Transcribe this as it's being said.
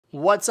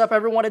What's up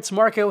everyone, it's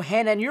Marco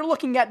Hanna and you're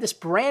looking at this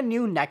brand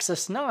new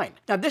Nexus 9.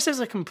 Now this is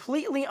a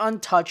completely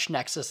untouched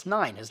Nexus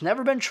 9, has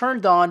never been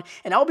turned on,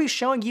 and I'll be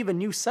showing you the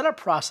new setup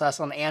process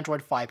on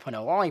Android 5.0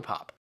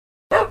 Lollipop.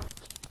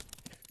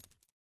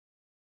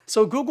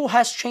 So Google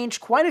has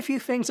changed quite a few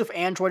things with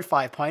Android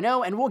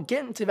 5.0, and we'll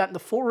get into that in the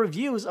full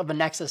reviews of the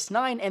Nexus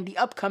 9 and the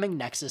upcoming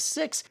Nexus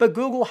 6, but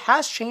Google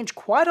has changed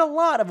quite a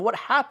lot of what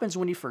happens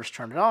when you first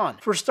turn it on.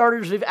 For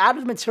starters, they've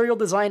added material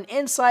design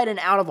inside and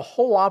out of the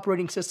whole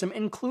operating system,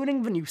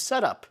 including the new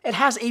setup. It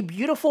has a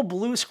beautiful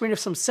blue screen of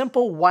some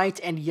simple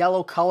white and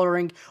yellow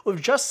coloring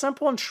with just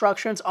simple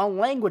instructions on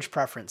language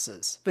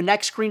preferences. The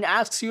next screen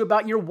asks you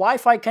about your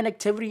Wi-Fi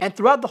connectivity, and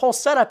throughout the whole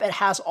setup it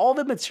has all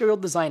the material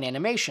design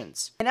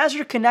animations. And as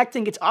you're connecting,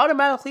 it's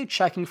automatically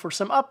checking for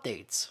some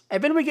updates.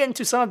 And then we get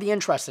into some of the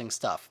interesting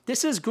stuff.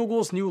 This is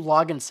Google's new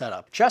login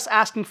setup, just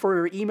asking for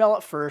your email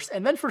at first,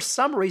 and then for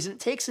some reason it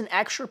takes an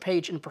extra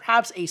page and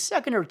perhaps a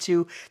second or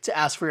two to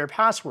ask for your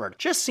password.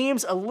 Just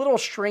seems a little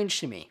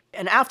strange to me.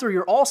 And after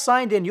you're all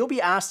signed in, you'll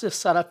be asked to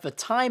set up the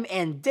time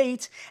and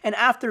date, and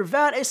after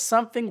that is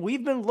something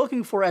we've been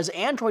looking for as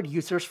Android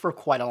users for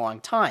quite a long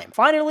time.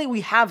 Finally,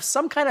 we have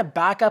some kind of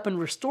backup and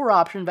restore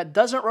option that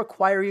doesn't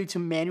require you to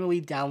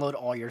manually download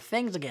all your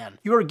things again.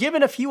 You are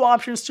given a few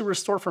options to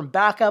restore from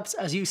backups.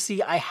 As you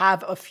see, I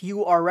have a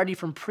few already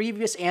from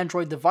previous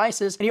Android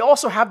devices, and you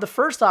also have the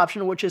first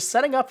option, which is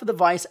setting up the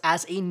device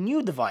as a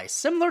new device,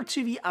 similar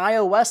to the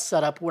iOS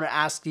setup when it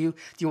asks you,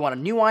 do you want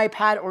a new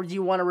iPad or do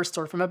you want to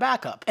restore from a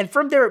backup? And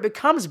from there, it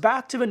becomes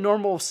back to the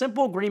normal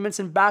simple agreements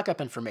and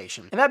backup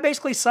information. And that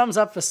basically sums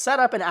up the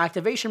setup and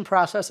activation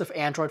process of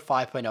Android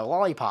 5.0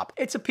 Lollipop.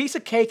 It's a piece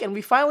of cake, and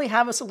we finally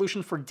have a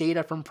solution for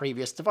data from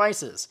previous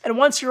devices. And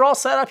once you're all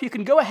set up, you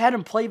can go ahead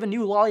and play the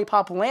new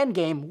Lollipop LAN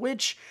game,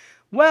 which,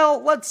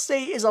 well, let's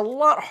say is a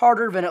lot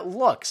harder than it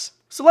looks.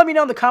 So let me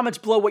know in the comments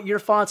below what your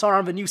thoughts are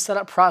on the new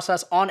setup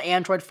process on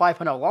Android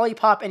 5.0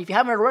 Lollipop, and if you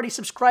haven't already,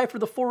 subscribe for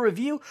the full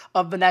review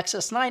of the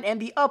Nexus 9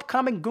 and the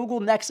upcoming Google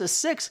Nexus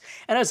 6.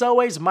 And as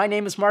always, my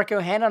name is Marco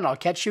Hanna, and I'll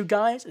catch you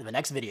guys in the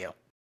next video.